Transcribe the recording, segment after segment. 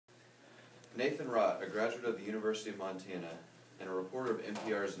Nathan Rott, a graduate of the University of Montana and a reporter of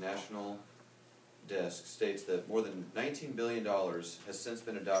NPR's National Desk, states that more than $19 billion has since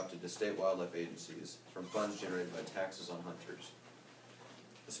been adopted to state wildlife agencies from funds generated by taxes on hunters.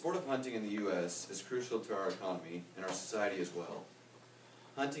 The sport of hunting in the U.S. is crucial to our economy and our society as well.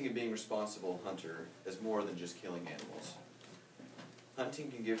 Hunting and being a responsible hunter is more than just killing animals. Hunting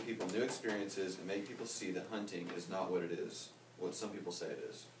can give people new experiences and make people see that hunting is not what it is, what some people say it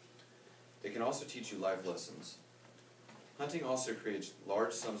is. It can also teach you life lessons. Hunting also creates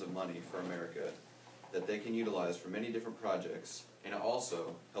large sums of money for America that they can utilize for many different projects, and it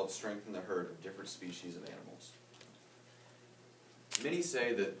also helps strengthen the herd of different species of animals. Many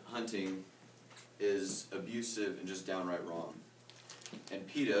say that hunting is abusive and just downright wrong. And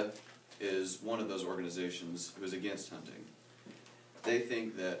PETA is one of those organizations who is against hunting. They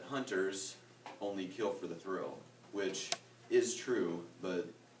think that hunters only kill for the thrill, which is true, but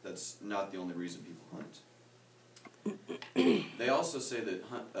that's not the only reason people hunt. They also say that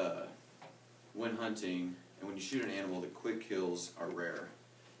when hunting and when you shoot an animal, that quick kills are rare,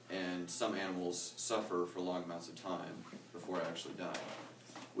 and some animals suffer for long amounts of time before actually dying,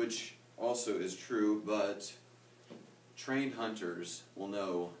 which also is true, but trained hunters will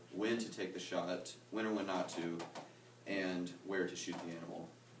know when to take the shot, when or when not to, and where to shoot the animal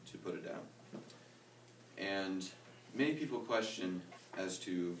to put it down. And many people question as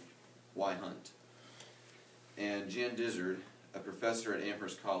to why hunt. And Jan Dizzard, a professor at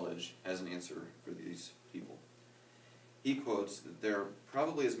Amherst College, has an answer for these people. He quotes that there are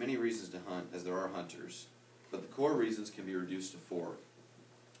probably as many reasons to hunt as there are hunters, but the core reasons can be reduced to 4.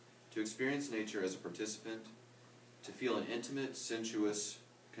 To experience nature as a participant, to feel an intimate, sensuous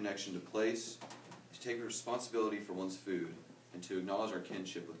connection to place, to take responsibility for one's food, and to acknowledge our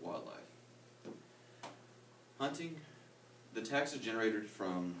kinship with wildlife. Hunting, the taxes generated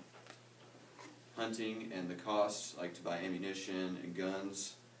from hunting and the costs, like to buy ammunition and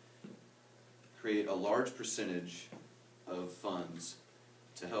guns, create a large percentage of funds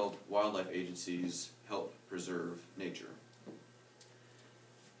to help wildlife agencies help preserve nature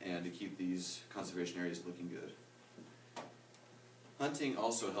and to keep these conservation areas looking good. Hunting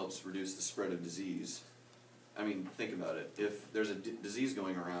also helps reduce the spread of disease. I mean, think about it. If there's a disease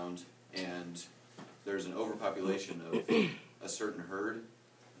going around and there's an overpopulation of a certain herd,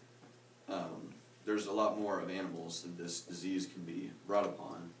 there's a lot more of animals that this disease can be brought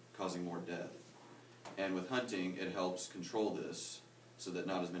upon, causing more death. And with hunting, it helps control this so that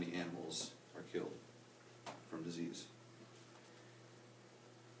not as many animals are killed from disease.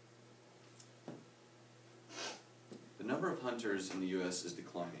 The number of hunters in the U.S. is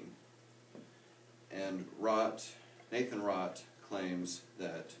declining, and Nathan Rott claims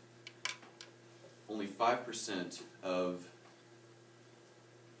that only 5% of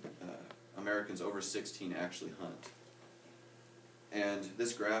Americans over 16 actually hunt. And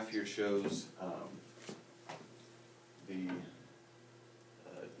this graph here shows the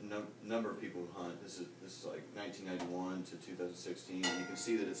number of people who hunt. This is like 1991 to 2016. You can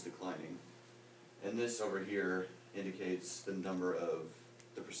see that it's declining. And this over here indicates the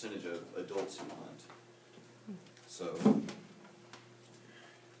percentage of adults who hunt. So,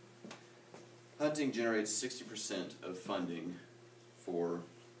 hunting generates 60% of funding for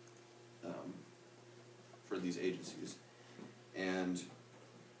these agencies. And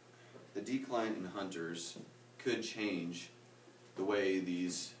the decline in hunters could change the way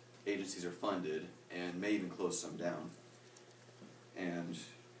these agencies are funded and may even close some down. And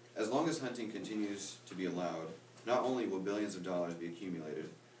as long as hunting continues to be allowed, not only will billions of dollars be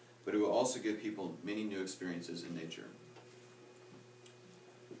accumulated, but it will also give people many new experiences in nature.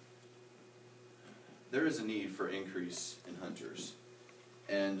 There is a need for increase in hunters,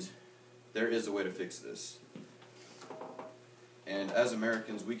 and there is a way to fix this. And as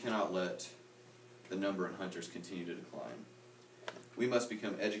Americans, we cannot let the number of hunters continue to decline. We must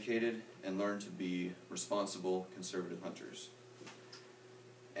become educated and learn to be responsible, conservative hunters.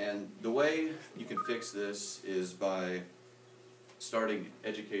 And the way you can fix this is by starting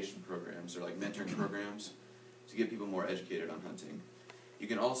education programs, or like mentoring programs, to get people more educated on hunting. You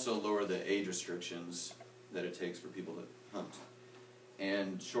can also lower the age restrictions that it takes for people to hunt,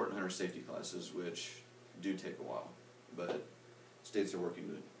 and shorten hunter safety classes, which do take a while, but states are working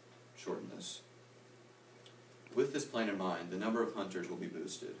to shorten this. With this plan in mind, the number of hunters will be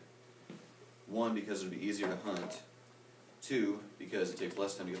boosted. 1, because it'll be easier to hunt. 2, because it takes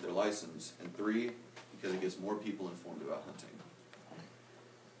less time to get their license. And 3, because it gets more people informed about hunting.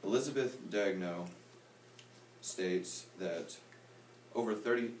 Elizabeth Dagno states that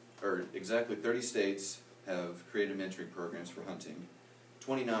exactly 30 states have created mentoring programs for hunting,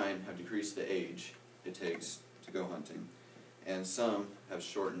 29 have decreased the age it takes to go hunting, and some have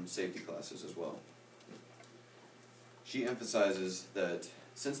shortened safety classes as well. She emphasizes that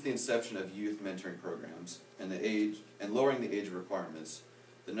since the inception of youth mentoring programs and lowering the age requirements,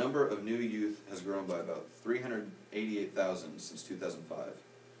 the number of new youth has grown by about 388,000 since 2005.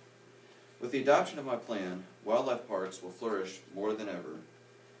 With the adoption of my plan, wildlife parks will flourish more than ever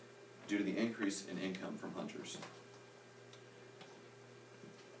due to the increase in income from hunters.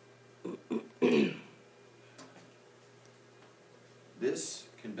 This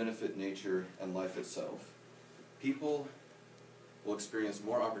can benefit nature and life itself. People will experience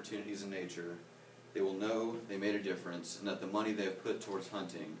more opportunities in nature. They will know they made a difference and that the money they have put towards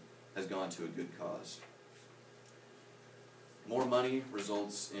hunting has gone to a good cause. More money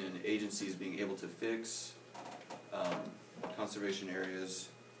results in agencies being able to fix conservation areas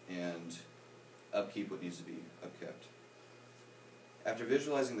and upkeep what needs to be upkept. After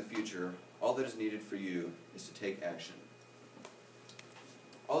visualizing the future, all that is needed for you is to take action.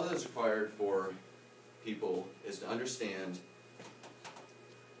 All that is required for people is to understand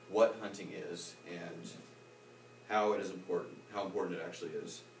what hunting is and how important it actually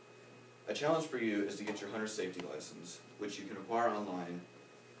is. A challenge for you is to get your hunter safety license, which you can acquire online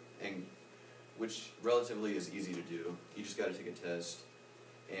and which relatively is easy to do. You just got to take a test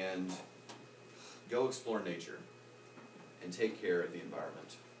and go explore nature and take care of the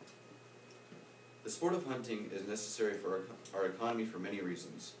environment. The sport of hunting is necessary for our economy for many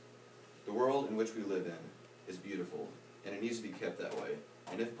reasons. The world in which we live in is beautiful, and it needs to be kept that way,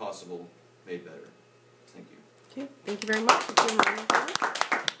 and if possible, made better. Thank you. Okay, thank you very much.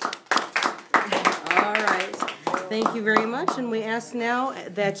 All right, thank you very much, and we ask now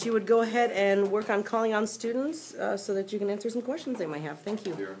that you would go ahead and work on calling on students so that you can answer some questions they might have. Thank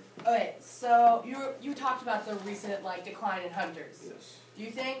you. Vera? Okay, so you talked about the recent decline in hunters. Yes. Do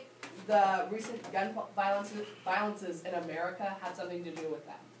you think the recent gun violences in America had something to do with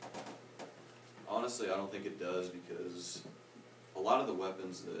that? Honestly, I don't think it does, because a lot of the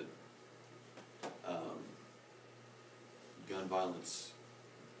weapons that gun violence,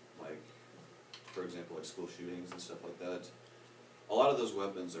 like, for example, like school shootings and stuff like that, a lot of those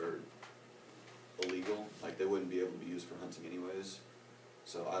weapons are illegal. Like, they wouldn't be able to be used for hunting anyways.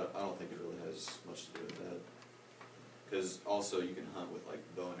 So I don't think it really has much to do with that. Because also you can hunt with, like,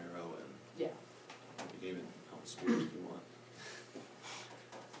 bow and arrow, and yeah, you can even hunt with spears if you want.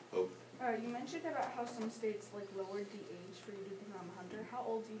 Hope. You mentioned about how some states lowered the age for you to become a hunter. How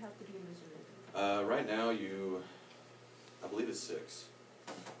old do you have to be in Missouri? Right now I believe it's 6.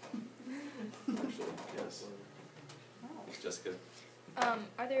 Actually, yes. Oh. Jessica?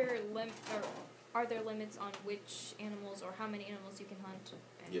 Are there limits on which animals or how many animals you can hunt?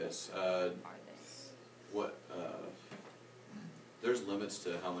 And Yes. are they? There's limits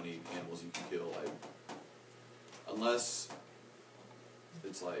to how many animals you can kill. Like, unless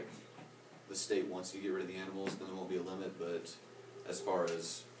it's like the state wants you to get rid of the animals, then there won't be a limit. But as far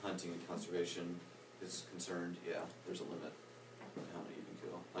as hunting and conservation is concerned, yeah, there's a limit to how many you can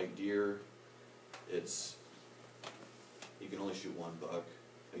kill. Like deer, you can only shoot 1 buck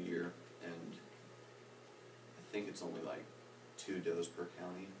a year, and I think it's only like 2 does per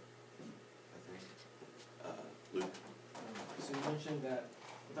county, I think. Luke? So you mentioned that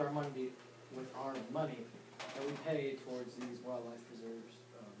with our money that we pay towards these wildlife preserves,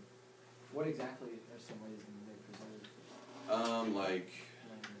 what exactly are some ways that they preserve? Like,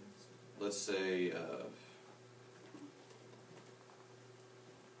 let's say,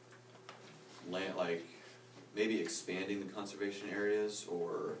 like maybe expanding the conservation areas,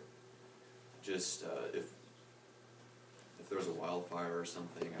 or just if there's a wildfire or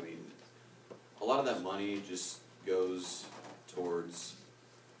something. I mean, a lot of that money just goes towards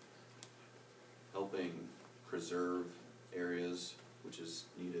helping preserve areas, which is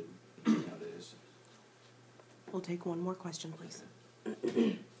needed nowadays. We'll take one more question, please.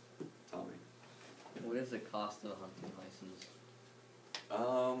 Tommy? What is the cost of a hunting license?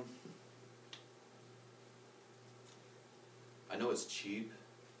 I know it's cheap.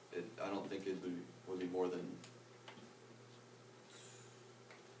 I don't think it would be more than,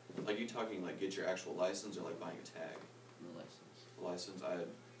 like, you talking like get your actual license or like buying a tag? The license. The license,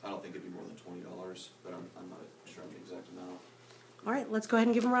 I don't think it'd be more than $20, but I'm not sure on the exact amount. All right, let's go ahead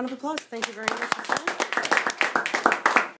and give them a round of applause. Thank you very much.